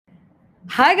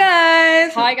Hi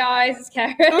guys! Hi guys, it's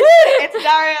Karen. It's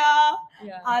Daria.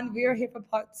 Yeah. And we're here for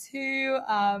part 2.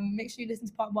 Make sure you listen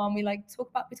to part 1. We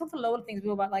talked a lot of things. We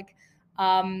were about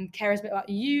Kara's a bit about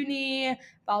uni,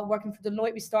 about working for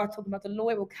Deloitte. We started talking about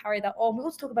Deloitte. We'll carry that on. We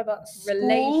also talk about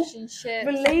school,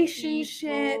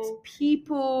 relationships,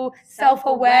 people,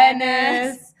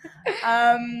 self-awareness.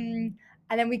 And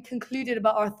then we concluded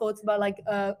about our thoughts about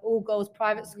all girls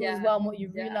private school as well, and what you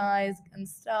realize and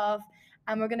stuff.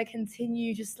 And we're gonna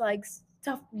continue just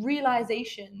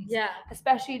realizations,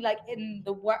 especially in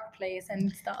the workplace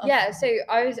and stuff. So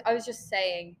I was just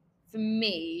saying, for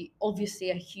me,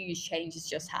 obviously a huge change has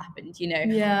just happened,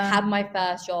 had my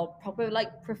first job, proper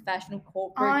professional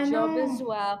corporate job as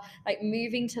well,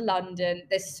 moving to London.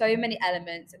 There's so many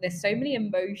elements and there's so many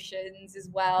emotions as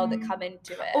well that come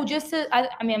into it. Oh, just to,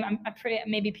 I'm pretty,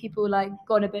 maybe people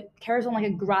gone a bit, Kara's on a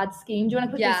grad scheme. Do you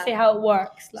want to quickly say how it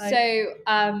works? So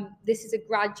this is a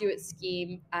graduate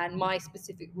scheme and my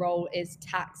specific role is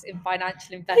tax and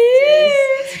financial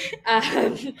investors.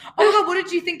 Oh my God, what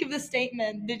did you think of the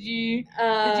statement?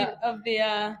 Well,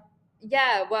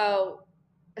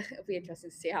 it'll be interesting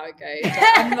to see how it goes.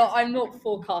 I'm not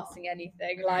forecasting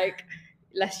anything.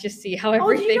 Let's just see how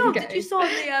everything goes. Did you saw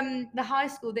the high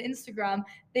school, the Instagram?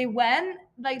 They went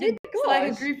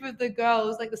a group of the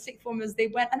girls, the sixth formers. They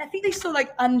went, and I think they saw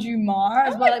Andrew Marr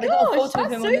as well. They got a photo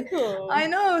of him. That's so cool. I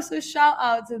know. So shout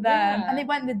out to them. And they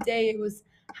went the day it was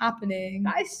happening.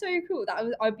 That is so cool.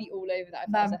 I'd be all over that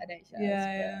if I was at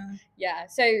NHS. Yeah.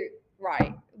 So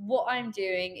right, what I'm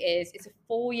doing is it's a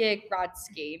 4-year grad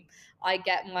scheme. I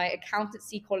get my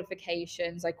accountancy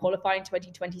qualifications. I qualify in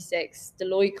 2026.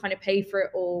 Deloitte kind of pay for it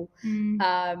all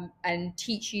and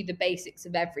teach you the basics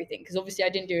of everything. Because obviously I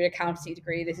didn't do an accountancy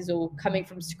degree. This is all coming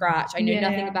from scratch. I know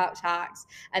nothing about tax.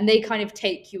 And they kind of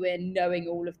take you in knowing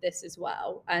all of this as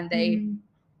well. And they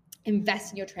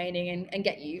invest in your training and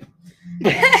get you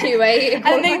to a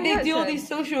and they do all these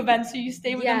social events so you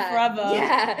stay with them forever. So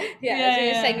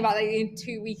you're saying about a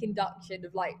 2-week induction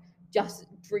of just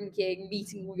drinking,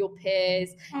 meeting all your peers,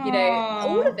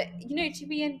 all of it.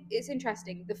 It's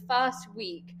interesting. The first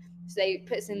week, so they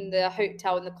put us in the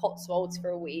hotel in the Cotswolds for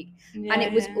a week, and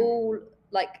it was all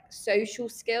social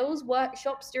skills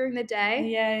workshops during the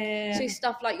day. So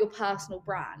stuff like your personal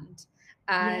brand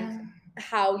and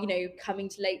how coming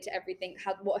too late to everything,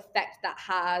 what effect that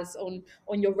has on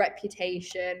your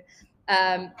reputation.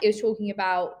 It was talking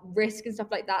about risk and stuff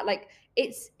like that.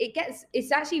 It's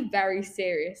actually very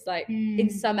serious in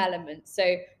some elements.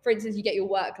 So for instance, you get your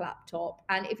work laptop,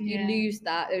 and if you lose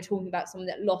that, they were talking about someone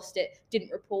that lost it,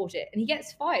 didn't report it, and he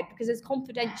gets fired because there's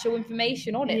confidential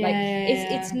information on it.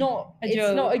 It's not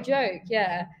a joke.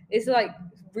 It's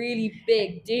really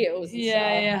big deals.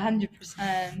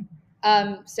 100%.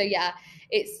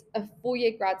 It's a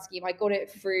 4-year grad scheme. I got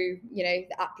it through, the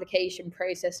application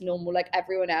process, normal like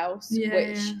everyone else,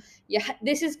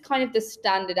 this is kind of the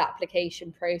standard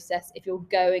application process if you're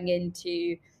going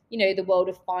into, the world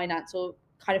of finance or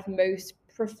kind of most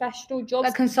professional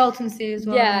jobs. Consultancy as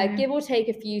well. Give or take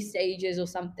a few stages or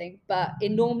something, but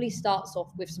it normally starts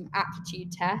off with some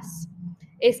aptitude tests.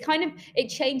 It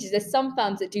changes. There's some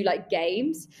firms that do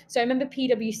games. So I remember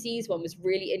PwC's one was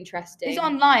really interesting. It's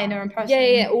online or in person?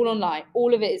 Yeah, all online.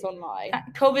 All of it is online.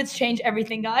 COVID's changed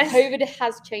everything, guys. COVID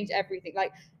has changed everything.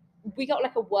 We got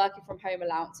a working from home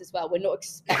allowance as well. We're not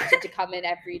expected to come in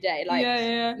every day.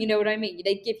 You know what I mean?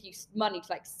 They give you money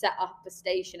to set up a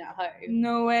station at home.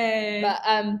 No way. But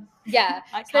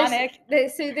iconic.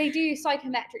 So they do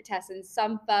psychometric tests, and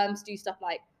some firms do stuff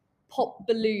like pop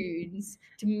balloons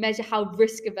to measure how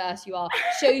risk averse you are.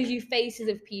 Shows you faces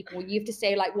of people. You have to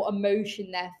say what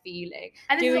emotion they're feeling.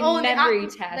 And doing this is all memory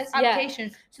tests.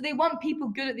 Applications. So they want people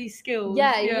good at these skills.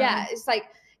 It's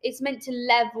it's meant to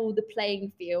level the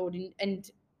playing field and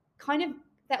kind of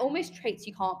they're almost traits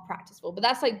you can't practice for. But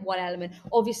that's one element.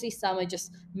 Obviously some are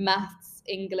just maths,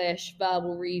 English,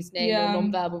 verbal reasoning or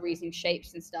non-verbal reasoning,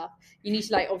 shapes and stuff. You need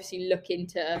to obviously look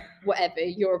into whatever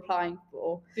you're applying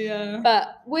for.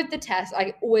 But with the test,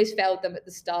 I always failed them at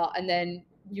the start, and then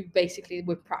you basically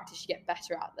with practice you get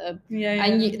better at them.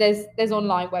 And there's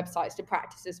online websites to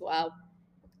practice as well.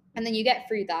 And then you get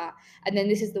through that, and then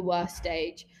this is the worst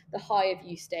stage, the higher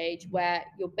view stage, where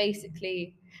you're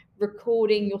basically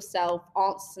recording yourself,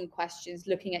 answer some questions,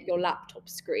 looking at your laptop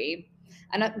screen.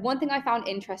 And one thing I found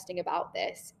interesting about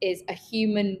this is a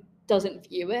human doesn't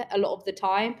view it a lot of the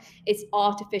time. It's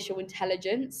artificial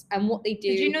intelligence, and what they do.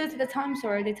 Did you know this at the time?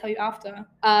 Sorry, they tell you after.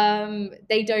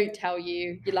 They don't tell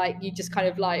you. You just kind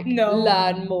of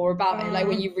learn more about it,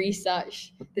 when you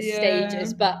research the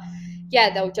stages. But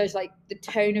they'll judge like the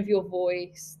tone of your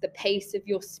voice, the pace of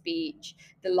your speech,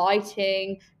 the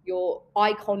lighting, your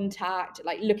eye contact,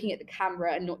 like looking at the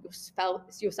camera and not yourself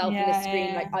in the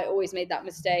screen. Like I always made that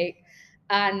mistake.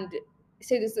 And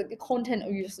so there's like the content of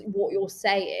what you're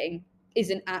saying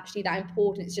isn't actually that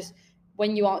important. It's just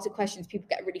when you answer questions, people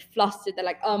get really flustered. They're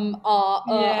like,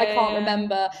 I can't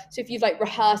remember. So if you've like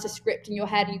rehearsed a script in your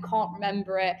head and you can't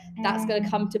remember it, that's going to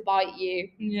come to bite you.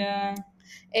 Yeah.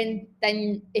 And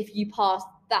then if you pass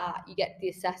that, you get the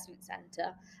assessment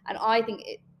centre. And I think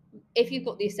if you've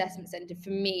got the assessment centre,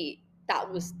 for me, that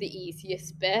was the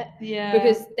easiest bit. Yeah.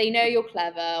 Because they know you're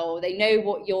clever, or they know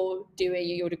what you're doing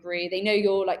in your degree. They know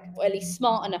you're like at least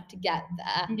smart enough to get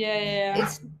there. Yeah.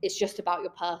 It's just about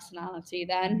your personality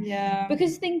then. Yeah.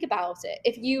 Because think about it.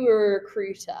 If you were a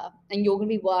recruiter and you're going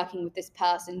to be working with this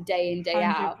person day in, day 100%.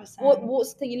 Out,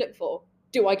 what's the thing you look for?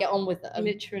 Do I get on with them?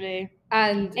 Literally.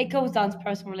 And it goes down to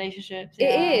personal relationships.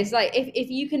 It is like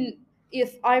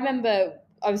if I remember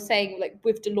I was saying like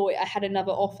with Deloitte, I had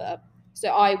another offer. So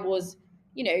I was,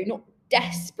 not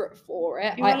desperate for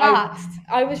it. You're relaxed.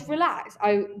 I was relaxed.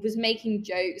 I was making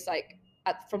jokes like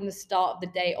from the start of the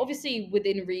day. Obviously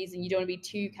within reason, you don't want to be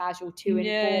too casual, too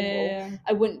informal. Yeah.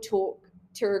 I wouldn't talk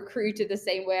to a recruiter the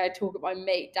same way I talk at my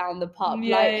mate down the pub.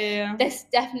 There's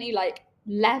definitely like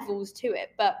levels to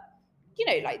it. But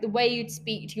like the way you'd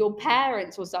speak to your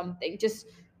parents or something, just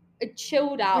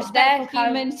chilled out. Respectful, they're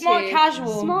human too.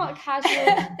 Smart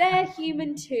casual. They're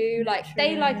human too. Like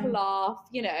Literally. they like a laugh,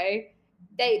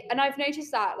 and I've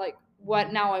noticed that like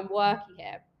now I'm working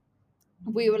here,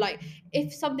 we were like,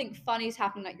 if something funny's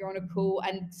happening, like you're on a call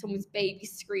and someone's baby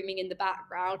screaming in the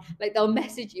background, like they'll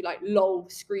message you like lol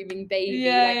screaming baby.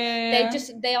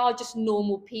 They are just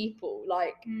normal people.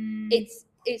 Like it's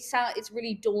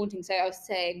really daunting. So I was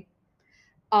saying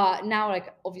now,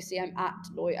 like obviously I'm at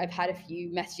Deloitte, I've had a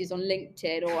few messages on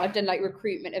LinkedIn, or I've done like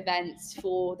recruitment events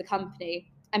for the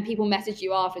company, and people message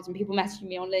you afterwards, and people message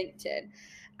me on LinkedIn,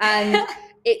 and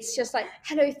it's just like,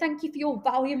 hello, thank you for your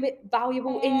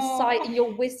valuable insight and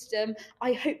your wisdom.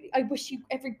 I wish you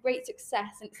every great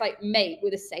success. And it's like, mate,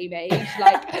 we're the same age.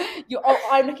 Like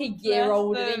I'm like a year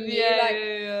older than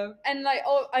you. And like,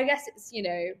 I guess it's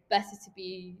better to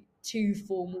be too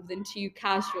formal than too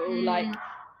casual. Like.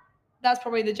 That's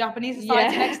probably the Japanese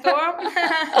society next door.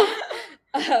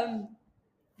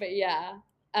 But yeah.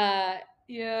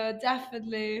 Yeah,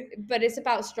 definitely. But it's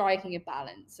about striking a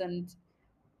balance, and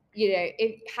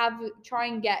try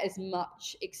and get as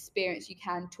much experience you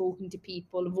can talking to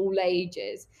people of all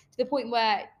ages, to the point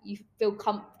where you feel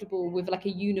comfortable with like a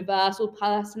universal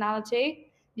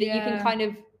personality that you can kind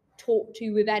of talk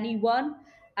to with anyone.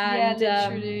 And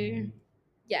literally.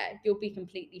 You'll be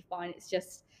completely fine. It's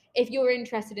just, if you're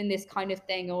interested in this kind of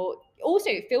thing, or also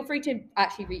feel free to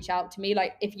actually reach out to me.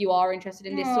 Like if you are interested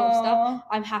in this sort of stuff,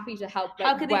 I'm happy to help. Like,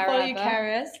 how could they follow you,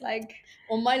 CERYS? Like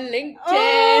on my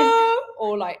LinkedIn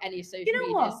or like any social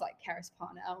medias, like CERYS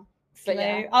Parnell. But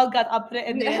yeah, I'll put it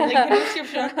in the link in the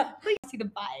description. Please see the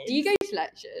vibes. Do you go to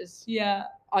lectures? Yeah,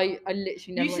 I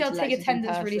literally never. You should take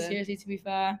attendance really seriously. To be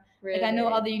fair, really? Like I know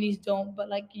other unis don't, but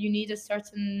like you need a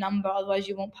certain number, otherwise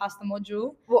you won't pass the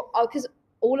module. Well, because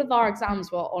all of our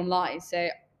exams were online, so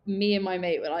me and my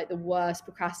mate were like the worst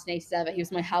procrastinators ever. He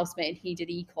was my housemate and he did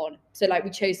econ, so like we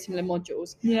chose similar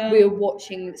modules. We were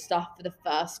watching stuff for the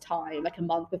first time like a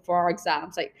month before our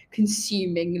exams, like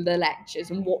consuming the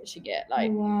lectures and watching it.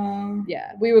 Like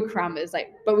we were crammers,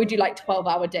 like, but we do like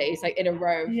 12-hour days like in a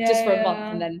row just for a month.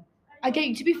 And then I get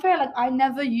you. To be fair, like I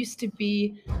never used to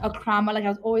be a crammer. Like I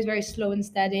was always very slow and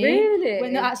steady. Really?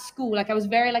 When at school, like I was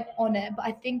very like on it, but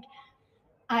I think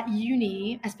at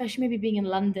uni, especially maybe being in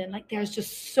London, like there's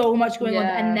just so much going on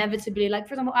that inevitably, like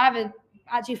for example, I have a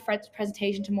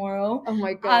presentation tomorrow. Oh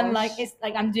my gosh. And like it's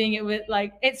like I'm doing it with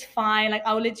like it's fine. Like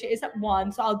I'll literally it's at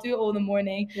 1, so I'll do it all in the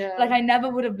morning. Like I never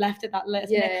would have left it that late.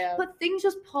 But things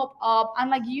just pop up,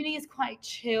 and like uni is quite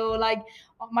chill. Like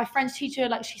my French teacher,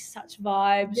 like she's such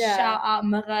vibes. Shout out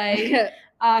Marie.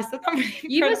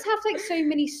 You must have like so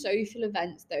many social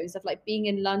events though, stuff like being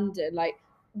in London, like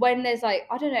when there's like,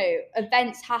 I don't know,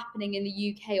 events happening in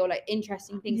the UK or like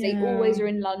interesting things, they always are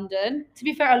in London. To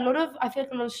be fair, I feel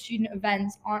like a lot of student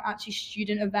events aren't actually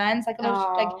student events. Like a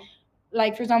lot of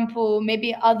like for example,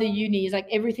 maybe other unis, like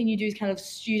everything you do is kind of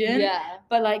student.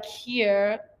 But like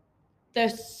here,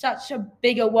 there's such a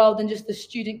bigger world than just the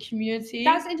student community.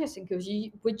 That's interesting, because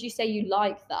would you say you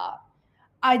like that?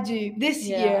 I do. This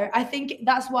year, I think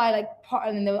that's why like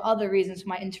and there were other reasons for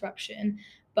my interruption.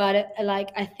 But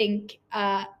like I think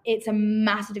it's a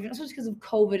massive difference, also because of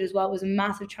COVID as well. It was a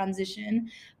massive transition.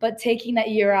 But taking that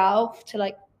year out to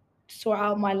like sort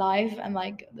out my life, and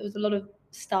like there was a lot of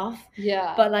stuff.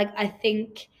 Yeah. But like I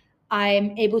think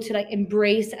I'm able to like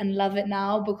embrace and love it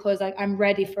now because like I'm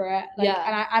ready for it. Like, Yeah.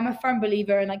 and I'm a firm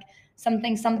believer in like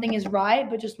something is right,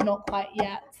 but just not quite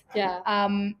yet. Yeah.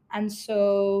 And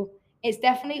so it's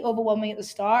definitely overwhelming at the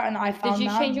start, and I found Did you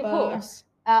that, change your course?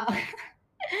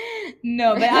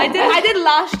 No, but I did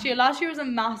last year. Last year was a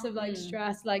massive like Mm.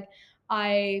 stress. Like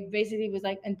I basically was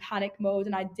like in panic mode,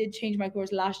 and I did change my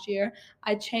course last year.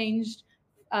 I changed.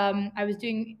 I'm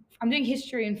doing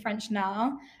history and French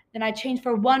now. Then I changed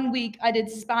for 1 week. I did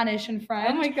Spanish and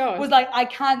French. Oh my gosh. Was like, I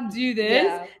can't do this.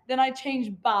 Yeah. Then I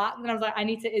changed back. Then I was like, I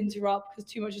need to interrupt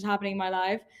because too much is happening in my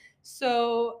life.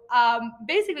 So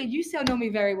basically, UCL know me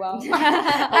very well,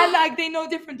 and like they know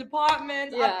different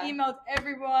departments. Yeah. I've emailed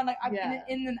everyone. Like I've Yeah. been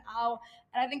in and out,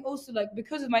 and I think also like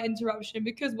because of my interruption,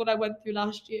 because what I went through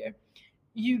last year,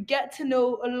 you get to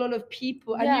know a lot of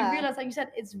people, and Yeah. you realize, like you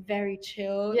said, it's very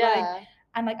chill. Yeah. Like,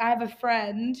 and like I have a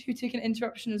friend who took an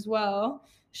interruption as well.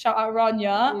 Shout out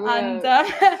Rania, Whoa.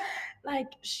 and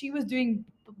like she was doing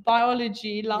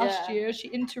biology last Yeah. year. She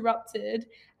interrupted,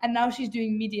 and now she's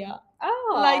doing media.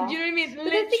 Oh, Like, you know what I mean? but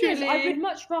the thing is, I would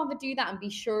much rather do that and be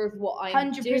sure of what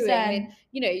I'm 100%. doing. I mean,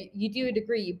 you know, you do a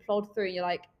degree, you plod through, and you're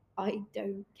like, I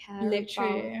don't care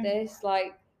Literally. about this.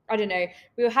 Like, I don't know.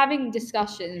 We were having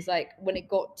discussions like when it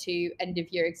got to end of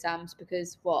year exams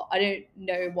because I don't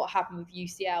know what happened with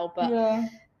UCL, but Yeah.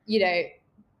 you know,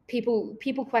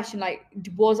 people question like,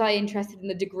 was I interested in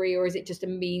the degree or is it just a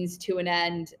means to an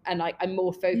end? And like I'm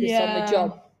more focused on the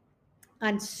job.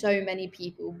 And so many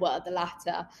people were the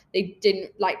latter. They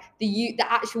didn't like the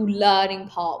actual learning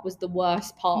part was the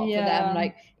worst part for them.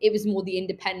 Like it was more the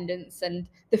independence and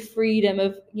the freedom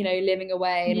of, you know, living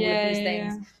away and all of these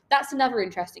things. That's another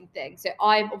interesting thing. So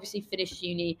I've obviously finished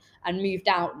uni and moved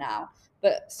out now,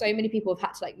 but so many people have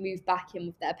had to like move back in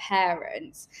with their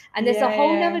parents, and there's a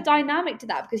whole nother dynamic to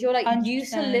that because you're like 100%.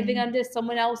 used to living under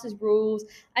someone else's rules,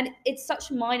 and it's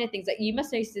such minor things. Like you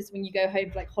must notice this when you go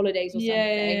home for like holidays or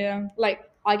something. Like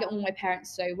I get on with my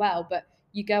parents so well, but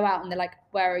you go out and they're like,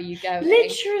 where are you going?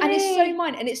 Literally. And it's so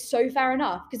minor, and it's so fair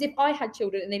enough, because if I had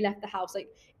children and they left the house, like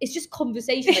it's just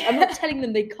conversation. Like I'm not telling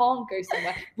them they can't go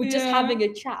somewhere, we're just having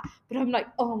a chat. But I'm like,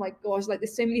 oh my gosh, like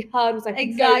there's so many hurdles I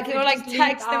can go through. Or like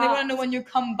text them, they want to know when you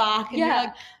come back, and you're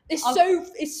like, it's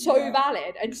so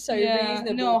valid and so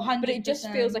reasonable. No, 100%. But it just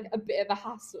feels like a bit of a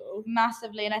hassle.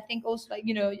 Massively. And I think also, like,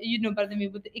 you know better than me,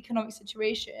 with the economic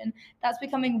situation, that's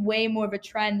becoming way more of a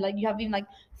trend. Like you have even like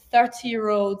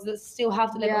 30-year-olds that still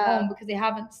have to live at home because they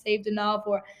haven't saved enough,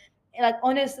 or like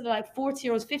honestly like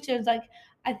 40-year-olds, 50-year-olds. Like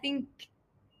I think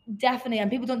definitely, and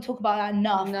people don't talk about that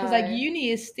enough, because like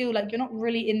uni is still like, you're not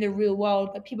really in the real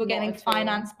world. Like people getting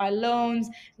financed by loans,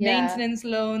 maintenance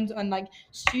loans, and like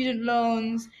student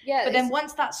loans. But then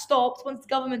once that stops, once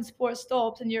government support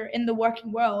stops and you're in the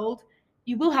working world,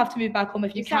 you will have to move back home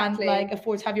if you can't like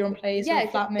afford to have your own place or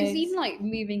flatmates. It's even like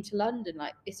moving to London,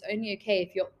 like it's only okay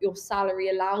if your salary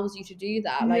allows you to do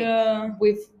that. Like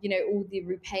with, you know, all the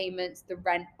repayments, the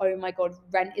rent. Oh my god,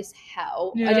 rent is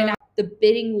hell. I don't know. The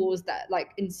bidding wars that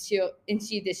like ensued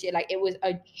this year, like it was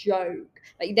a joke.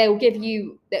 Like they'll give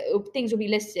you things will be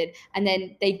listed, and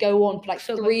then they go on for like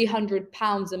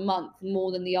 £300 a month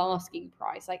more than the asking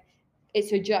price. Like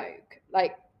it's a joke.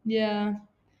 Like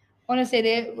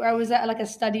honestly, I was at like a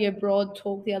study abroad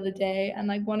talk the other day, and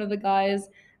like one of the guys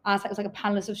asked, like, it was like a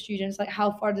panelist of students, like how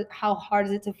hard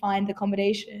is it to find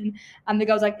accommodation? And the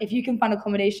guy was like, if you can find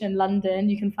accommodation in London,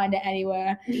 you can find it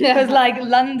anywhere, because like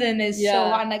London is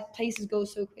so, and like places go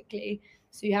so quickly,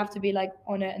 so you have to be like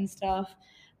on it and stuff.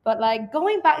 But like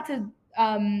going back to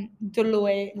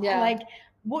Deloitte, like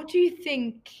what do you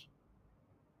think?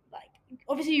 Like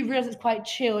obviously you realize it's quite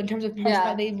chill in terms of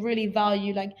personality. They really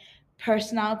value like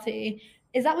personality.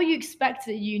 Is that what you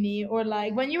expected at uni? Or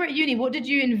like when you were at uni, what did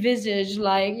you envisage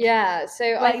like so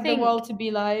like I think the world to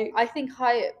be like? I think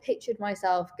I pictured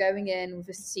myself going in with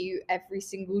a suit every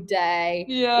single day.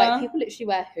 Yeah. Like people literally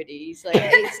wear hoodies. Like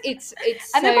it's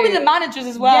and they're probably the managers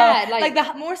as well. Yeah, like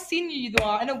the more senior you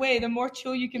are, in a way, the more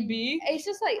chill you can be. It's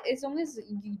just like, as long as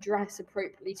you dress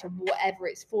appropriately to whatever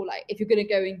it's for. Like if you're gonna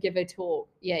go and give a talk,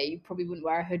 you probably wouldn't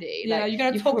wear a hoodie. Yeah, like, you're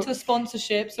gonna talk to the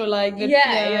sponsorships or like the,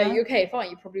 okay, fine,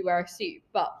 you probably wear a suit.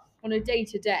 But on a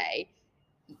day-to-day,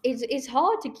 it's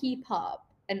hard to keep up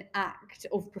an act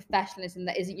of professionalism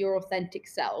that isn't your authentic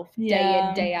self day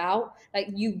in, day out. Like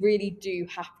you really do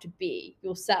have to be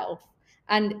yourself.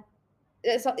 And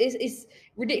it's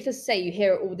ridiculous to say, you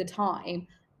hear it all the time,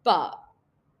 but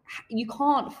you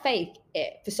can't fake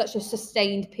it for such a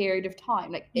sustained period of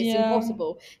time. Like, it's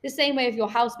impossible. The same way with your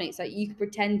housemates, like, you can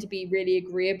pretend to be really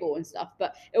agreeable and stuff,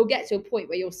 but it'll get to a point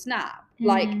where you'll snap,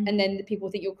 like, and then the people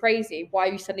think you're crazy. Why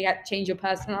you suddenly had to change your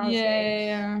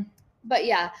personality? But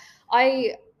yeah,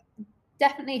 I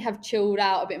definitely have chilled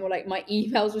out a bit more. Like, my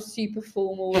emails were super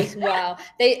formal as well.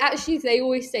 They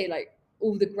always say, like,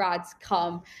 all the grads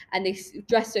come and they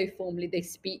dress so formally, they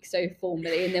speak so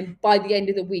formally, and then by the end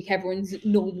of the week everyone's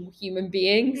normal human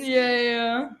beings.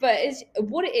 But it's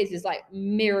what it is like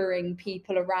mirroring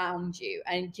people around you,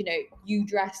 and you know, you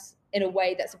dress in a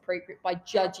way that's appropriate by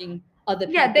judging other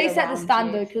people. They set the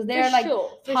standard because they're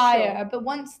higher. But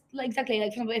once, like, exactly,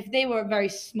 like, for example, if they were very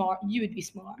smart, you would be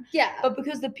smart. But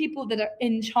because the people that are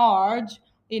in charge,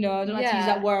 you know, I don't like to use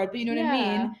that word, but you know what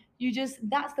I mean, you just,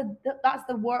 that's the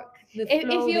work, the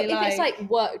flow if like. it's like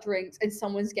work drinks and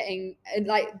someone's getting,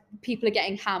 like, people are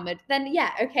getting hammered, then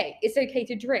yeah, okay, it's okay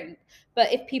to drink.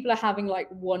 But if people are having like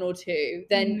one or two,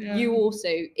 then you also,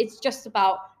 it's just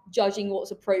about judging what's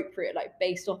appropriate, like,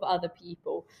 based off other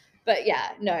people. But yeah,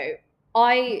 no,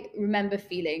 I remember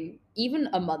feeling, even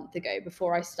a month ago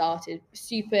before I started,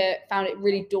 found it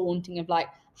really daunting of like,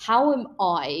 how am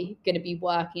I going to be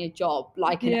working a job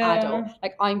like an adult?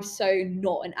 Like, I'm so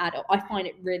not an adult. I find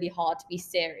it really hard to be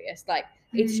serious. Like,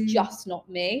 it's just not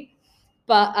me.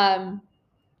 But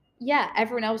yeah,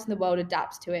 everyone else in the world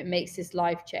adapts to it, makes this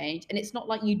life change. And it's not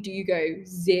like you do go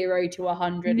 0 to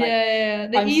 100.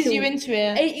 They ease you into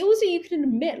it. And also, you can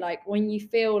admit, like, when you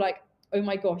feel like, oh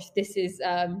my gosh, this is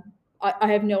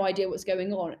I have no idea what's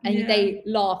going on, and they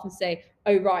laugh and say,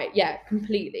 oh right, yeah,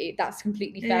 completely, that's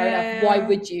completely fair enough. Why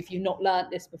would you if you've not learned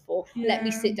this before? Let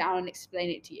me sit down and explain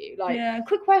it to you. Like,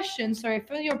 quick question, sorry,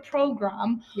 for your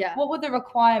program, what were the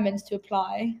requirements to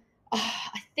apply?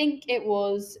 I think it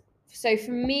was, so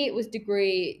for me it was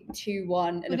degree 2-1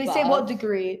 and Did above. they say what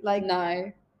degree? Like,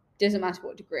 no, doesn't matter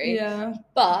what degree.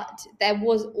 But there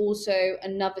was also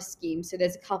another scheme. So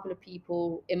there's a couple of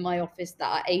people in my office that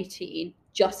are 18,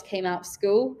 just came out of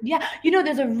school. You know,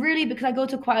 there's a really, because I go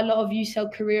to quite a lot of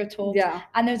UCL career talks,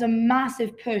 and there's a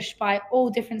massive push by all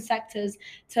different sectors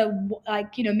to,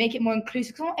 like, you know, make it more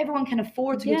inclusive, because not everyone can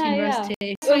afford to go to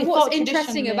university. So what's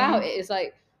interesting about it is,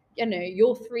 like, you know,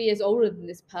 you're 3 years older than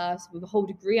this person with a whole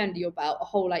degree under your belt, a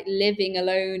whole, like, living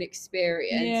alone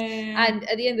experience. And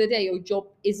at the end of the day, your job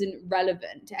isn't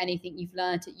relevant to anything you've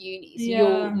learned at uni. So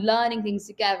you're learning things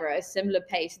together at a similar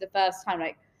pace the first time,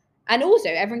 like, and also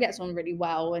everyone gets on really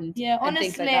well. And honestly, and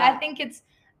things like that. I think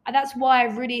that's why I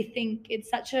really think it's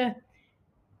such a,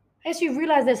 I guess you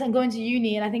realize this and going to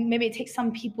uni, and I think maybe it takes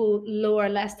some people lower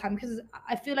less time, because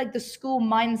I feel like the school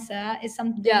mindset is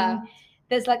something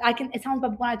there's like, it sounds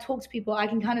bad, but when I talk to people, I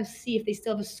can kind of see if they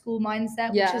still have a school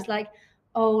mindset, which is like,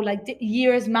 oh, like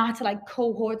years matter, like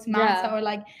cohorts matter,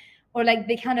 or like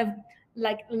they kind of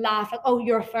like laugh, like, oh,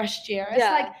 you're a first year. It's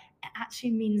like, it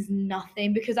actually means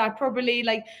nothing, because I probably,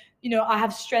 like, you know, I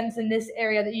have strengths in this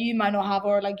area that you might not have,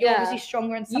 or like, you're obviously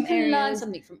stronger in some areas. You can learn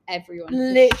something from everyone.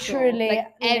 Literally. Like,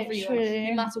 everyone,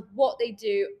 no matter what they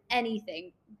do,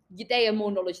 anything, they are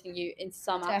more knowledge than you in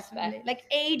some aspect. Like,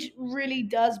 age really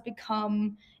does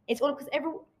become, it's all because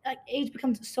age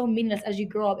becomes so meaningless as you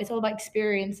grow up. It's all about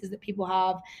experiences that people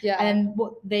have, and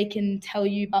what they can tell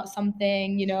you about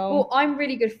something, you know. Well, I'm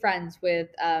really good friends with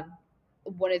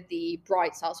one of the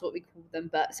bright starts, what we call them,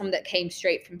 but someone that came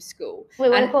straight from school. Wait,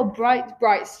 what are they called?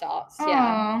 Bright starts.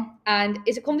 And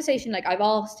it's a conversation, like, I've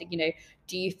asked, you know,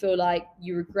 do you feel like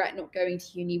you regret not going to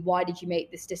uni? Why did you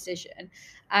make this decision?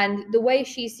 And the way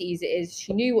she sees it is,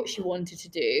 she knew what she wanted to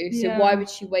do, so why would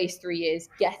she waste 3 years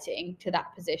getting to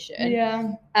that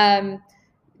position?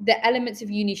 The elements of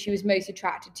uni she was most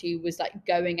attracted to was like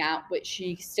going out, which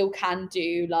she still can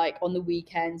do, like, on the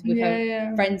weekends with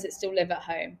her friends that still live at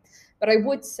home. But I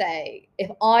would say, if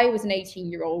I was an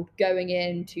 18-year-old going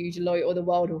into Deloitte or the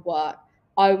world of work,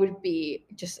 I would be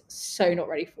just so not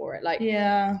ready for it. Like,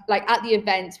 like at the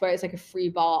events where it's like a free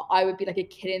bar, I would be like a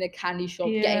kid in a candy shop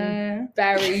getting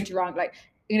very drunk, like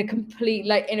in a complete,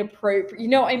 like, inappropriate, you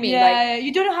know what I mean? Like,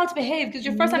 you don't know how to behave because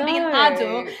you're first time being an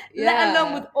adult, let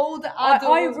alone with all the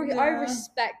adults. I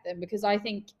respect them, because I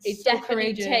think it so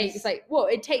definitely takes, like, well,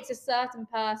 it takes a certain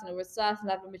person or a certain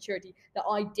level of maturity that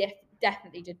I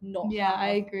definitely did not have. I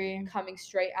agree. Coming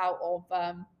straight out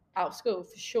of school,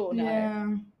 for sure.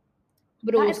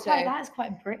 But that also, is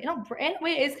quite brave. Not brave.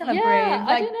 Wait, it's kind of brave. Like,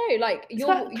 I don't know. Like, you're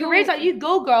like, you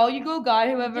go girl, you go guy,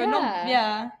 whoever.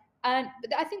 And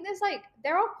but I think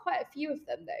there are quite a few of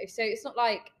them though. So it's not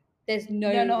like there's no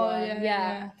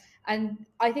one. And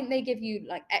I think they give you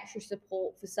like extra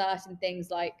support for certain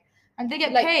things, like, and they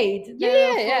get paid.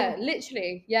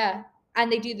 Literally,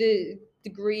 and they do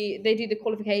degree, they do the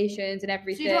qualifications and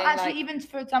everything. So you don't actually, even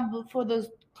for example, for those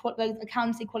like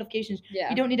accountancy qualifications,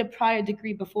 you don't need a prior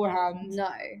degree beforehand. No,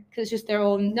 because it's just their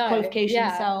own qualification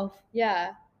itself.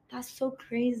 Yeah. That's so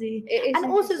crazy. And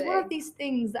also, it's one of these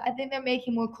things that I think they're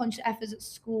making more conscious efforts at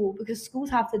school, because schools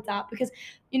have to adapt. Because,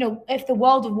 you know, if the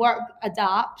world of work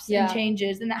adapts and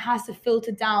changes, then that has to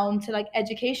filter down to like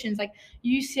educations. Like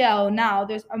UCL now,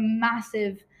 there's a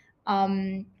massive,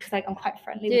 because like I'm quite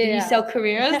friendly with the UCL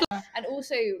careers. And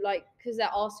also, like, because there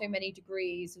are so many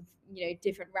degrees of, you know,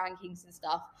 different rankings and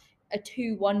stuff. A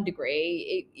 2-1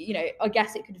 degree, you know, I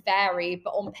guess it could vary,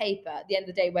 but on paper, at the end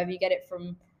of the day, whether you get it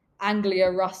from Anglia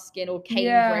Ruskin or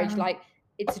Cambridge, like,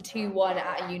 it's a 2-1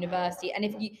 at a university. And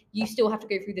if you still have to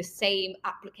go through the same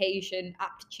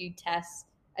aptitude tests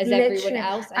as everyone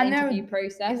else, and interview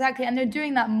process. Exactly. And they're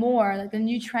doing that more. Like the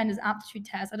new trend is aptitude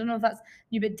tests. I don't know if that's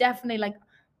new, but definitely like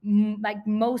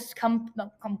most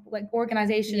like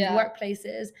organizations,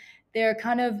 workplaces, they're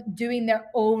kind of doing their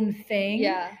own thing.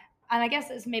 Yeah. And I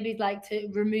guess it's maybe like to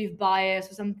remove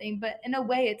bias or something, but in a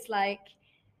way it's like,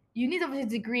 you need obviously a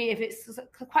degree if it's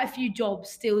quite a few jobs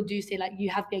still do say like you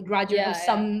have to be a graduate of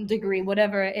some degree,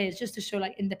 whatever it is, just to show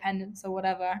like independence or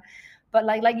whatever. But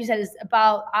like you said, it's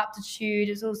about aptitude.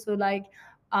 It's also like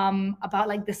about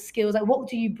like the skills, like what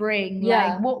do you bring?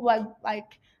 Like what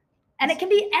like and it can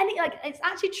be any, like it's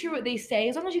actually true what they say,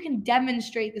 as long as you can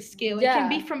demonstrate the skill, it can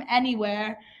be from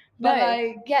anywhere. But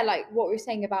like what we were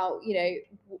saying about, you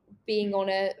know, being on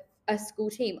a school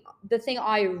team. The thing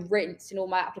I rinsed in all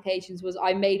my applications was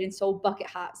I made and sold bucket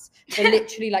hats for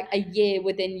literally like a year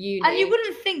within uni. And you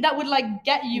wouldn't think that would like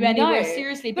get you anywhere,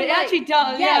 seriously, but it actually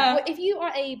does. But if you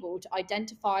are able to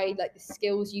identify like the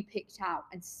skills you picked out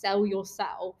and sell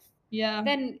yourself,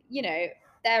 then, you know,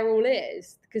 there all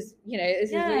is, because, you know,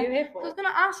 this is what you're here for. I was going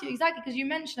to ask you exactly, because you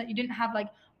mentioned that you didn't have like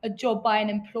a job by an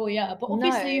employer, but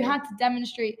obviously you had to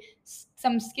demonstrate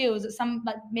some skills that some,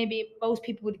 like maybe most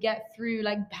people would get through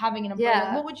like having an employer.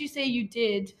 Like, what would you say you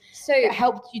did that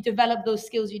helped you develop those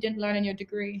skills you didn't learn in your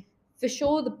degree? For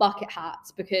sure the bucket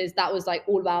hats, because that was like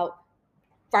all about,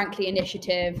 frankly,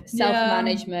 initiative,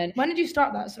 self-management. When did you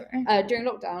start that, sorry? During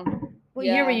lockdown. What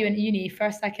year were you in uni?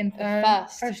 First, second, third?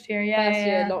 First year, First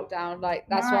year lockdown. Like,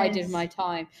 that's what I did with my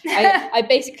time. I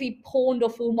basically pawned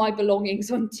off all my belongings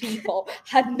on Depop,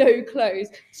 had no clothes.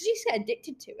 You just get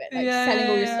addicted to it, like selling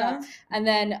all your stuff. And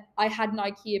then I had an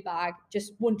IKEA bag,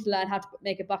 just wanted to learn how to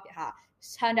make a bucket hat. It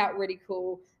turned out really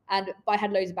cool. But I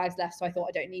had loads of bags left, so I thought,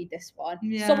 I don't need this one.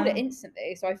 Sold it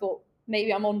instantly. So I thought,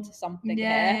 maybe I'm onto something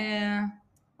here.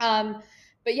 But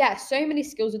yeah, so many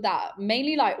skills with that.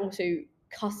 Mainly like also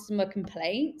customer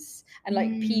complaints and like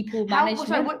people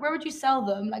management. Where would you sell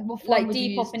them? Like what like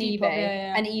Depop and eBay.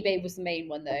 And eBay was the main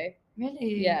one though.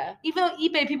 Really? Yeah. Even though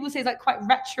eBay, people say is like quite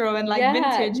retro and like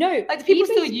vintage. No, like do people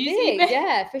eBay's still use eBay?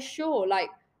 Yeah, for sure. Like,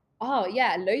 oh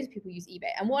yeah, loads of people use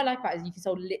eBay. And what I like about it is you can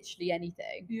sell literally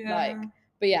anything.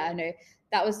 But yeah, I know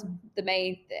that was the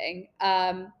main thing.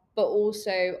 But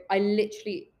also I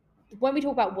literally, when we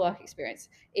talk about work experience,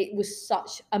 it was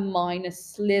such a minor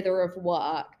slither of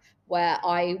work where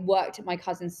I worked at my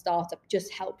cousin's startup,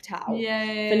 just helped out for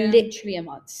literally a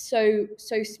month. So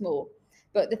small.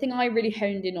 But the thing I really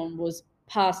honed in on was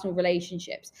personal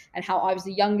relationships and how I was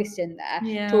the youngest in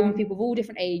there, talking to people of all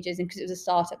different ages. And because it was a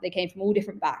startup, they came from all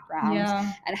different backgrounds.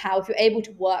 And how if you're able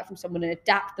to work from someone and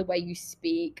adapt the way you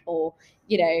speak, or,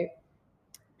 you know,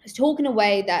 talk in a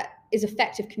way that is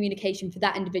effective communication for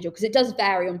that individual, because it does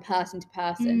vary on person to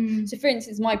person. So for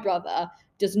instance, my brother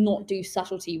does not do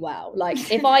subtlety well. Like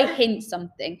if I hint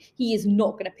something, he is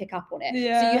not going to pick up on it.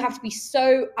 So you have to be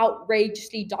so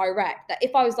outrageously direct that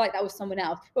if I was like that with someone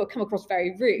else, it would come across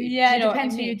very rude. Yeah, it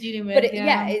depends who you're dealing with. But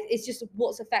it's just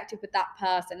what's effective with that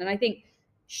person. And I think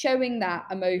showing that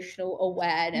emotional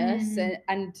awareness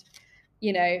and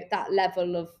you know, that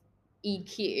level of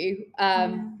EQ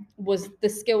was the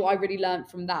skill I really learned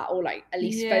from that, or like at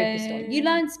least focused on. You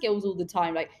learn skills all the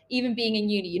time, like even being in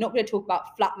uni, you're not going to talk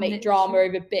about flatmate drama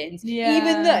over bins,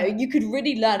 even though you could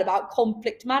really learn about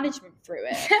conflict management through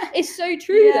it. It's so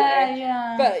true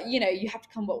though. But you know, you have to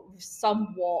come up with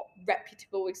somewhat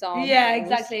reputable examples.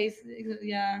 Exactly.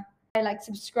 I like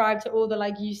subscribe to all the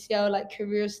like UCL like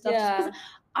career stuff.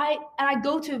 I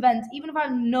go to events even if I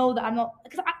know that I'm not,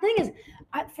 because the thing is,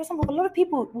 for example, a lot of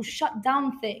people will shut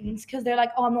down things because they're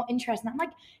like, oh, I'm not interested. I'm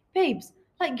like, babes,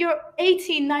 like you're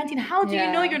 18, 19, how do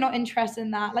you know you're not interested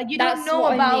in that? Like you don't know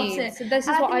about it. So this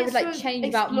is what I would like change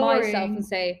about myself and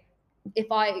say, if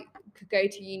I could go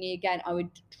to uni again, I would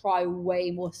try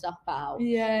way more stuff out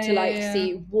to like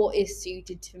see what is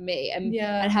suited to me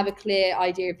and have a clear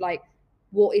idea of like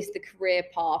what is the career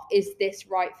path? Is this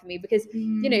right for me? Because,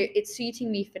 you know, it's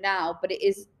suiting me for now, but it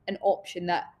is an option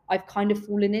that I've kind of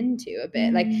fallen into a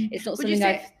bit. Like, it's not something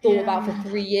I've thought about for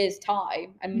 3 years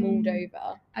time and mulled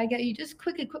over. I get you. Just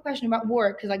quick question about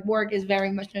work, because like work is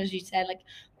very much, as you said, like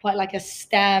quite like a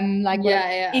STEM, like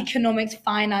economics,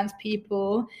 finance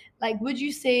people. Like, would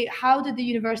you say, how did the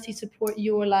university support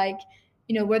your, like,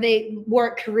 you know, where they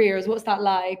work careers? What's that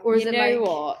like? Or is you it know like,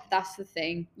 what? That's the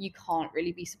thing. You can't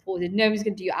really be supported. No one's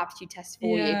going to do your aptitude test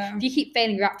for you. If you keep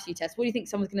failing your aptitude test, what do you think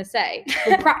someone's going to say?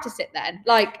 Well, practice it then.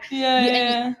 Like,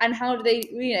 and how do they?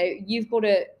 You know, you've got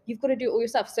to do it all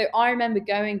yourself. So I remember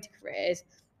going to careers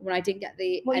when I didn't get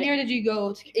the. What year did you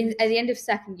go to? At the end of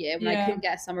second year, when I couldn't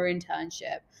get a summer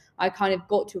internship, I kind of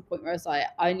got to a point where I was like,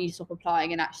 I need to stop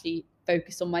applying and actually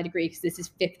focus on my degree, because this is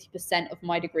 50% of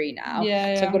my degree now.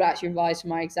 So I've got to actually revise for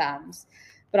my exams.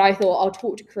 But I thought I'll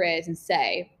talk to careers and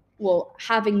say, well,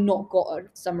 having not got a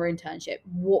summer internship,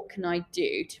 what can I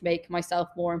do to make myself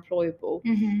more employable?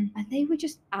 And they were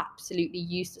just absolutely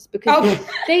useless, because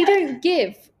they don't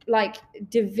give like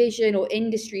division or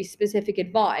industry specific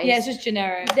advice. Yeah, it's just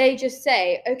generic. They just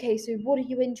say, okay, so what are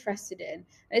you interested in? And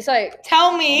it's like,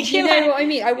 tell me. You know what I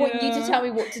mean? I want you to tell me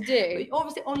what to do. But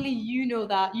obviously, only you know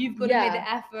that. You've got to make the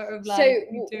effort of like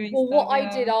doing stuff. What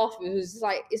I did afterwards was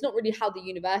like, it's not really how the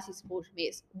university supported me.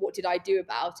 It's what did I do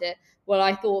about it? Well,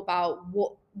 I thought about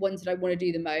what ones did I want to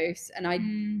do the most,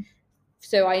 and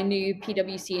so I knew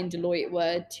PwC and Deloitte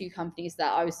were two companies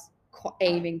that I was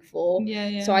aiming for.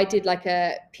 So I did like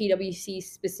a PwC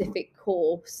specific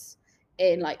course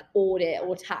in like audit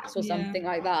or tax or something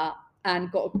like that,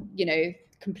 and got, you know,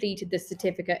 completed the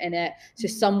certificate in it, so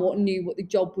somewhat knew what the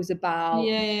job was about.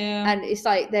 And it's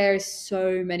like there's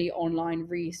so many online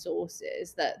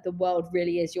resources that the world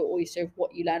really is your oyster of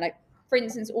what you learn. Like, for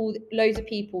instance, loads of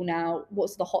people now,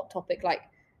 what's the hot topic? Like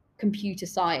computer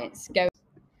science.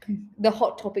 The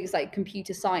hot topic is like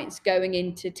computer science going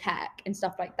into tech and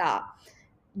stuff like that.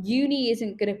 Uni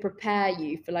isn't going to prepare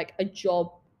you for like a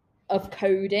job of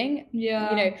coding, you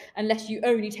know, unless you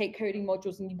only take coding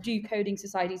modules and you do coding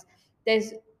societies.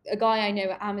 There's a guy I know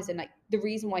at Amazon, like the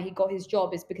reason why he got his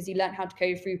job is because he learned how to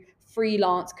code through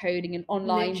freelance coding and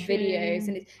online videos,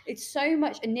 and it's so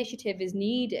much initiative is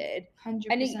needed. 100%.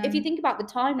 And if you think about the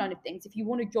timeline of things, if you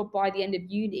want a job by the end of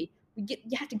uni, you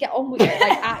have to get on with it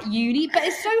like at uni, but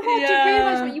it's so hard to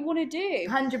realize what you want to do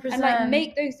 100% and like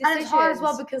make those decisions. And it's hard as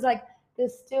well, because like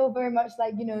there's still very much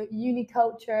like, you know, uni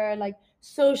culture, like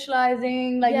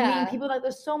socializing, like meeting people, like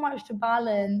there's so much to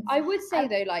balance. I would say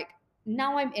though, like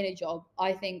now I'm in a job,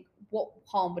 I think what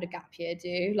harm would a gap year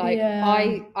do? Like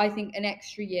I think an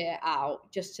extra year out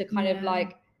just to kind of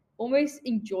like almost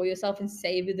enjoy yourself and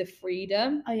savor the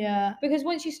freedom. Because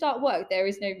once you start work, there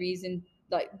is no reason,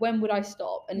 like when would I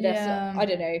stop unless I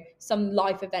don't know, some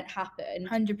life event happened.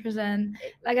 100%.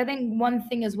 Like I think one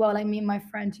thing as well, like me and my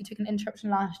friend who took an interruption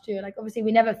last year, like obviously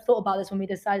we never thought about this when we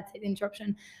decided to take the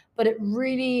interruption, but it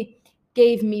really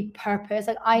gave me purpose.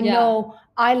 Like I know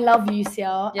I love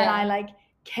UCL and I like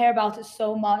care about it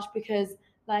so much, because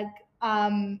like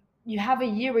you have a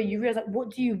year where you realize like, what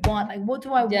do you want? Like what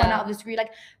do I want out of this degree?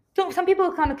 Like some people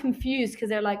are kind of confused because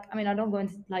they're like, I mean, I don't go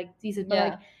into like these,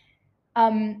 but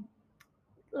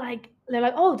like they're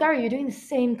like, oh, Daria, you're doing the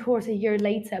same course a year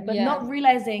later, but not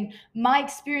realizing my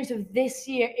experience of this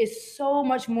year is so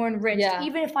much more enriched,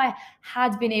 even if I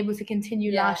had been able to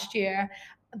continue last year,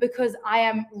 because I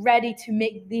am ready to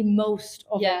make the most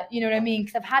of it. You know what I mean?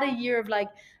 Because I've had a year of like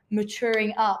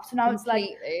maturing up. So now it's like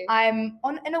I'm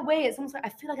on, in a way, it's almost like I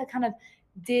feel like I kind of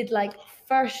did like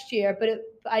first year, but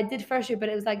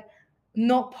it was like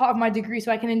not part of my degree,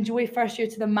 so I can enjoy first year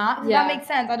to the max. Does that make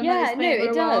sense? I don't know. No,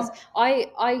 it does.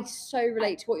 I so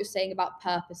relate to what you're saying about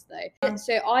purpose though.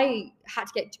 So I had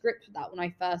to get to grips with that when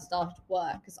I first started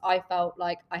work, because I felt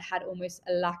like I had almost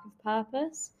a lack of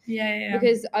purpose.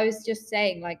 Because I was just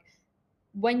saying, like,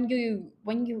 when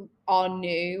you are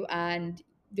new and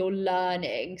you're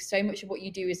learning, so much of what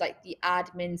you do is like the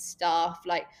admin stuff,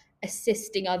 like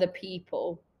assisting other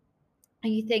people,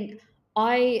 and you think,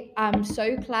 I am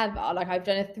so clever, like I've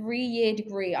done a 3-year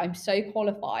degree, I'm so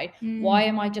qualified, why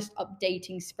am I just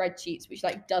updating spreadsheets which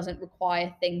like doesn't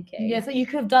require thinking? So you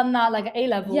could have done that like at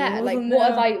A-level. Like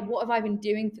what have I been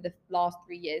doing for the last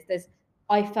 3 years?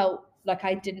 I felt like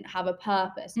I didn't have a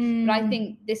purpose. But I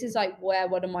think this is like where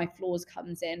one of my flaws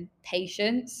comes in: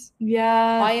 patience.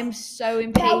 I am so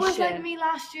impatient. That was like me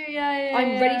last year.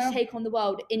 I'm ready to take on the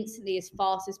world instantly, as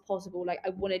fast as possible. Like I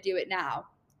want to do it now,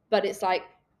 but it's like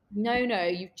no,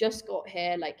 you've just got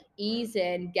here, like ease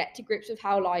in, get to grips with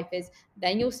how life is,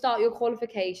 then you'll start your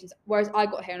qualifications. Whereas I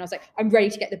got here and I was like, I'm ready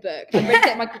to get the book. I'm ready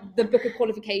to get the book of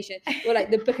qualification, or like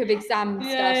the book of exam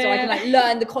stuff, so I can like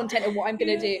learn the content of what I'm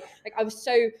gonna do. Like I was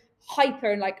so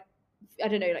hyper and like, I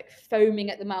don't know, like foaming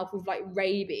at the mouth with like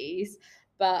rabies.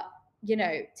 But you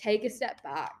know, take a step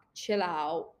back, chill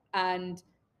out, and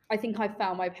I think I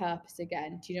found my purpose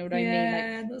again. Do you know what I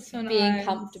mean? Like that's so being nice.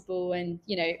 comfortable and,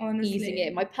 you know, Honestly. easing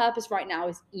it. My purpose right now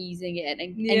is easing it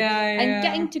and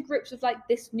getting to grips with like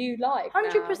this new life.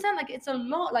 100%. Like it's a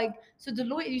lot. Like so,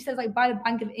 Deloitte, you said, like by the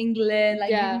Bank of England.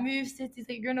 Like Yeah. you move cities.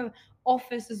 Like you're in an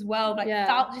office as well. Like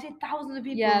Yeah. did you say thousands of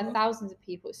people? Yeah, thousands of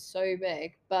people. It's so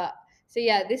big. But so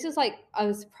yeah, this is like, I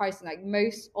was surprised. Like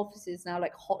most offices now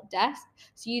like hot desk.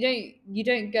 So you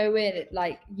don't go in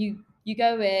like you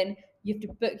go in. You have to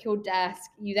book your desk,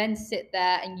 you then sit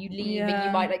there and you leave, and you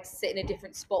might like sit in a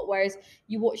different spot. Whereas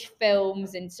you watch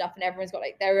films and stuff and everyone's got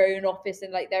like their own office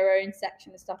and like their own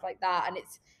section and stuff like that. And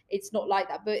it's not like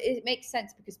that. But it makes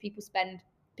sense because people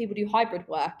do hybrid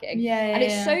working. And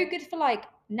it's so good for like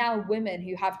now women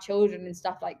who have children and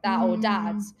stuff like that, or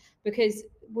dads, because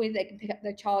when they can pick up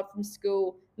their child from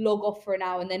school, log off for an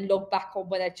hour and then log back on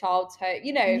when their child's home,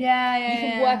 you know, you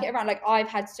can work it around. Like I've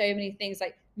had so many things,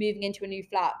 like moving into a new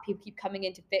flat, people keep coming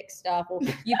in to fix stuff, or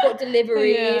you've got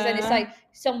deliveries and it's like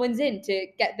someone's in to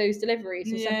get those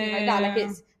deliveries or something like that. Like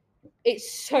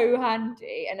it's so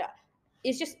handy. And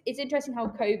it's interesting how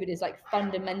COVID is like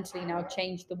fundamentally now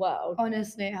changed the world.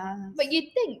 Honestly, it has. But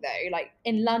you'd think though, like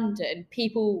in London,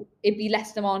 it'd be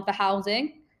less demand for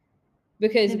housing.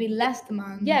 Because there'd be less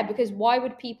demand. Yeah, because why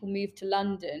would people move to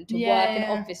London to work an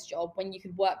office job when you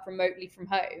could work remotely from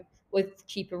home with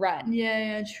cheaper rent?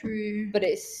 Yeah, true. But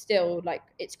it's still like,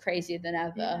 it's crazier than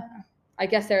ever. I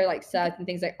guess there are like certain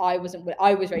things, like I was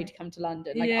ready to come to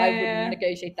London. Like I wouldn't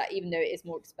negotiate that, even though it is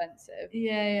more expensive.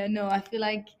 No, I feel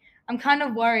like I'm kind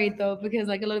of worried though, because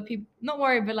like a lot of people, not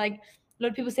worried, but like a lot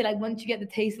of people say like once you get the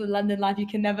taste of the London life, you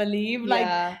can never leave.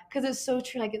 Like, because it's so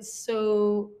true. Like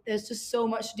there's just so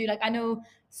much to do. Like I know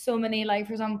so many, like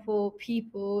for example,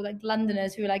 people like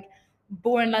Londoners who are like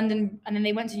born in London and then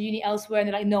they went to uni elsewhere and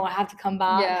they're like, no, I have to come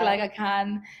back. Like I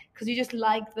can, because you just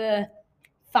like the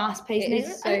fast paced. It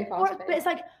is so fast paced. But it's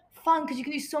like fun because you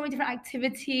can do so many different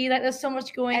activities. Like there's so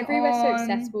much going on. Everywhere's so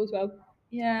accessible as well.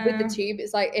 With the tube,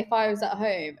 it's like if I was at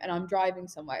home and I'm driving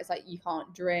somewhere, it's like you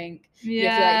can't drink. You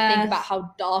have to like think about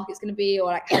how dark it's going to be,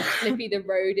 or like how slippy the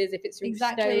road is if it's snowing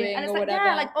and it's or like, whatever.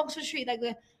 Yeah, like Oxford Street, like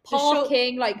the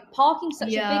parking's such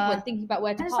a big one. Thinking about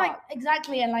where to park. It's like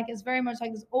exactly, and like it's very much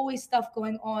like there's always stuff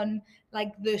going on.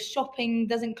 Like the shopping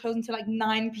doesn't close until like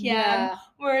 9 p.m.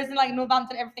 Whereas in like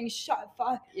Northampton, everything's shut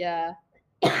at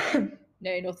 5.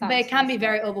 No, Northampton. But it can be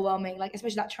very overwhelming, like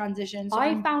especially that transition. So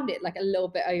I found it like a little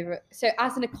bit over. So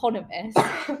as an economist,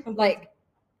 like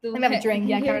let me have a drink.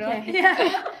 Carry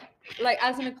on. Like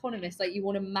as an economist, like you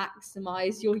want to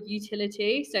maximize your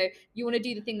utility. So you want to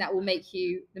do the thing that will make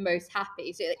you the most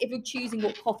happy. So if you're choosing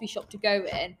what coffee shop to go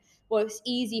in, well, it's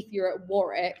easy if you're at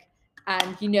Warwick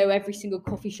and you know every single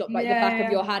coffee shop like the back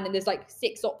of your hand, and there's like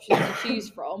 6 options to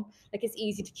choose from. Like it's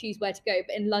easy to choose where to go.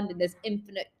 But in London, there's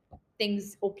infinite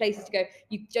things or places to go.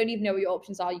 You don't even know what your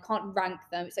options are. You can't rank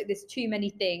them. It's like there's too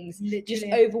many things. Literally. Just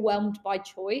overwhelmed by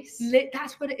choice.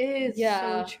 That's what it is.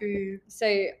 So true.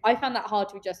 So I found that hard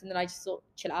to adjust, and then I just thought,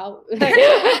 chill out. So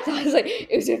I was like,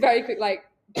 it was a very quick like,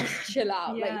 just chill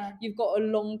out. Like you've got a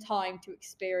long time to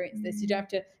experience this. You don't have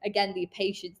to, again, the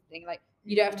patience thing, like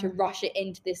you don't have to rush it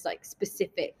into this like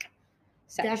specific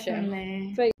section.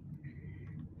 Definitely. But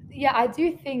I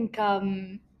do think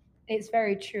it's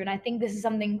very true, and I think this is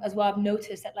something as well I've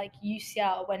noticed that like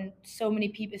UCL, when so many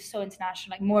people, is so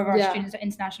international, like more of our students are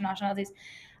international nationalities.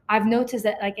 I've noticed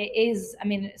that like it is, I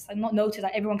mean, it's like not noticed,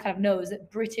 like everyone kind of knows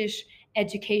that British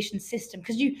education system,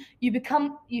 because you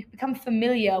become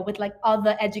familiar with like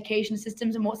other education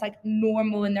systems and what's like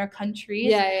normal in their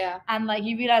countries. And like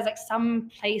you realize like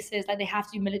some places like they have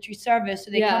to do military service,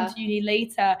 so they come to uni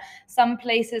later. Some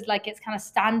places like it's kind of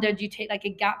standard, you take like a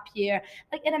gap year.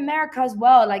 Like in America as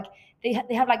well, like they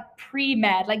have like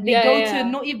pre-med, like they go to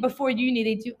not even before uni,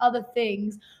 they do other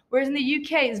things. Whereas in the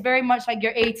UK, it's very much like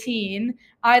you're 18,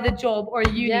 either job or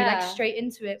uni, like straight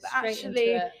into it. But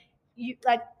actually, you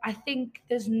like, I think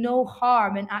there's no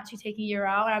harm in actually taking a year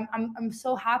out. And I'm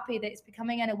so happy that it's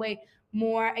becoming in a way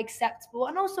more acceptable.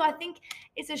 And also, I think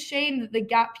it's a shame that the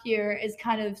gap year is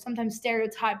kind of sometimes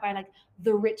stereotyped by like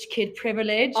the rich kid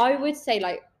privilege. I would say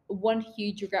like one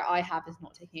huge regret I have is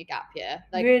not taking a gap year.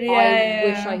 Like really? I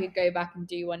wish I could go back and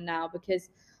do one now, because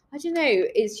I don't know,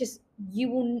 it's just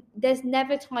there's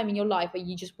never time in your life where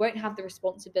you just won't have the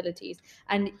responsibilities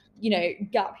and,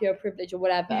 gap year privilege or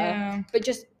whatever. Yeah. But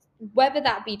just whether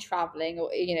that be traveling or,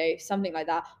 something like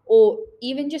that, or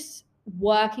even just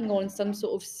working on some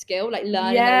sort of skill, like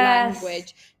learning a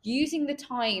language, using the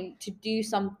time to do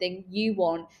something you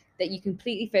want that you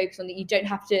completely focus on, that you don't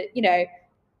have to,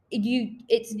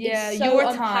 it's so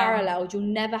unparalleled. You'll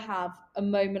never have a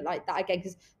moment like that again,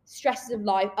 because stresses of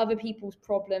life, other people's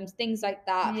problems, things like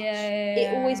that,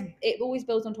 it always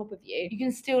builds on top of you. You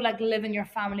can still like live in your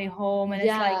family home, and it's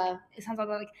like, it sounds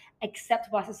like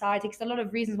acceptable by society, because a lot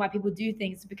of reasons why people do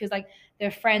things because like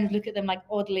their friends look at them like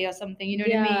oddly or something, you know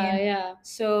what I mean? Yeah.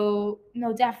 So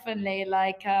no, definitely,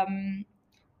 like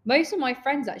most of my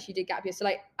friends actually did gap year. So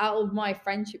like out of my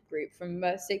friendship group from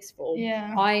sixth form,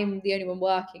 I'm the only one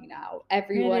working now.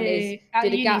 Everyone did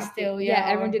a gap still, year. Yeah,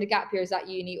 everyone did a gap year at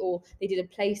uni, or they did a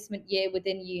placement year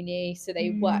within uni. So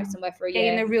they worked somewhere for a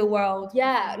year. In the real world.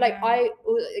 Yeah, like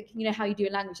how you do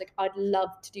a language, like I'd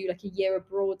love to do like a year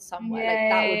abroad somewhere. Like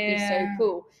that would be so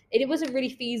cool. It wasn't really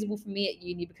feasible for me at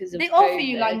uni because of they COVID. offer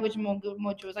you language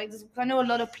modules. Like I know a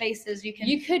lot of places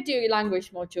you could do a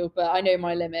language module, but I know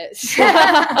my limits.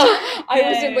 I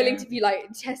wasn't willing to be like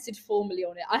tested formally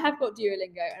on it. I have got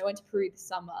Duolingo, and I went to Peru this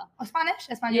summer. Spanish?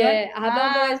 Español? Yeah,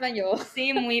 hablando español.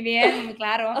 Sí, muy bien,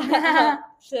 claro.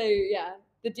 So yeah,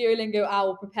 the Duolingo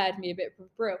owl prepared me a bit for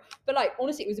Peru. But like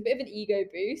honestly, it was a bit of an ego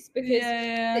boost, because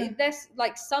there's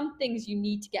like some things you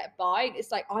need to get by.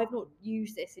 It's like I've not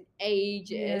used this in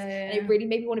ages, and it really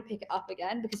made me want to pick it up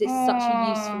again, because it's such a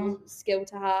useful skill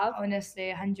to have.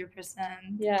 Honestly,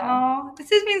 100%. Yeah. Oh, this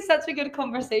has been such a good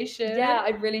conversation. Yeah, I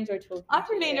really enjoyed talking. I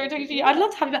really enjoyed talking to you. I'd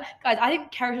love to have you back, guys. I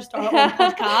think Carrie should start her own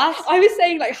podcast. I was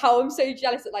saying like how I'm so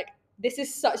jealous that like this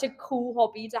is such a cool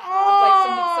hobby to have, like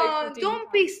something so cool.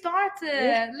 Don't be started.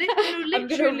 Yeah. Literally. I'm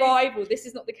gonna rival. This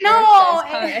is not the No,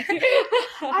 coming.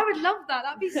 I would love that.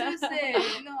 That'd be so sick.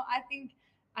 No, I think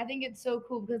it's so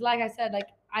cool, because like I said, like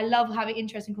I love having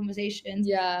interesting conversations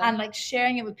and like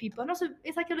sharing it with people, and also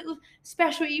it's like a little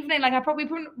special evening. Like I probably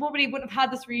wouldn't have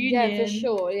had this reunion. Yeah, for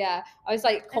sure. Yeah, I was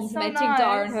like complimenting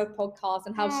Dara on her podcast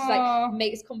and how she's like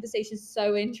makes conversations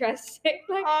so interesting.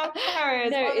 Like,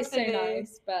 Paris, no, it's so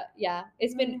nice. But yeah,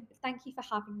 it's been. Thank you for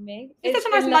having me. It's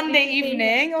such a nice Monday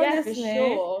evening. Honestly.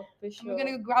 Yeah, for sure. And we're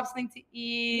gonna go grab something to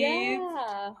eat.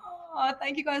 Yeah. Oh,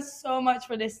 thank you guys so much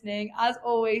for listening. As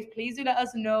always, please do let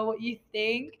us know what you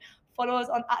think. Follow us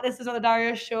on @This Is Not the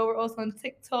Daria Show. We're also on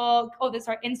TikTok. This is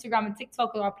our Instagram and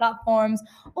TikTok are our platforms.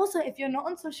 Also, if you're not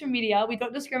on social media, we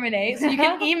don't discriminate. So you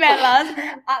can email us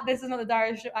at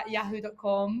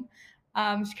thisisnotthedariashow@yahoo.com.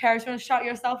 Kara, do you want to shout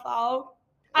yourself out?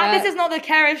 This is not the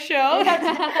CERYS show.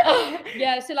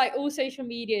 Yeah, so like all social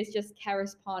media is just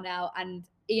CERYS Parnell, and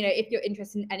if you're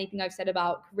interested in anything I've said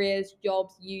about careers,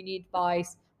 jobs, uni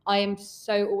advice, I am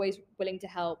so always willing to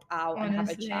help out. Honestly, and have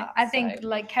a chat. I think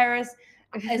like CERYS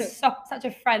is such a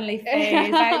friendly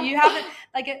face. Like, you haven't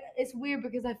it's weird,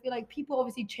 because I feel like people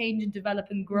obviously change and develop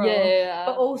and grow.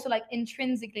 But also like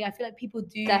intrinsically, I feel like people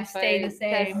do stay the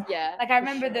same. Like I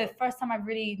remember the first time I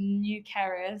really knew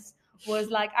CERYS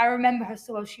was like, I remember her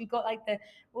so well. She got like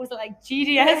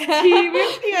GDST.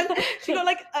 She got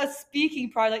like a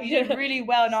speaking prize. Like you did really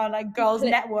well in our like girls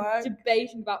network.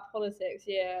 Debating about politics,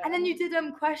 And then you did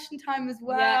question time as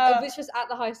well. Yeah, which was at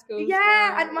the high school.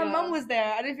 Yeah, and my mum was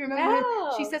there. I don't know if you remember.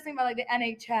 She said something about like the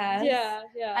NHS. Yeah.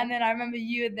 And then I remember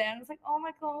you were there, and I was like, oh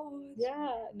my god.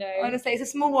 Yeah, no. Honestly, it's a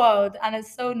small world, and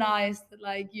it's so nice that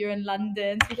like you're in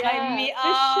London, so we can like meet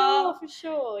up. For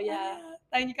sure. Yeah.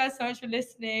 Thank you guys so much for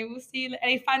listening. We'll see you.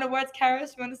 Any final words,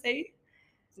 CERYS, you want to say?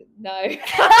 No.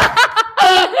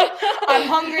 I'm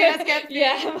hungry. Let's get food.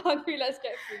 Yeah, I'm hungry. Let's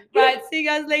get food. Right. See you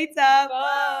guys later.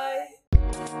 Bye.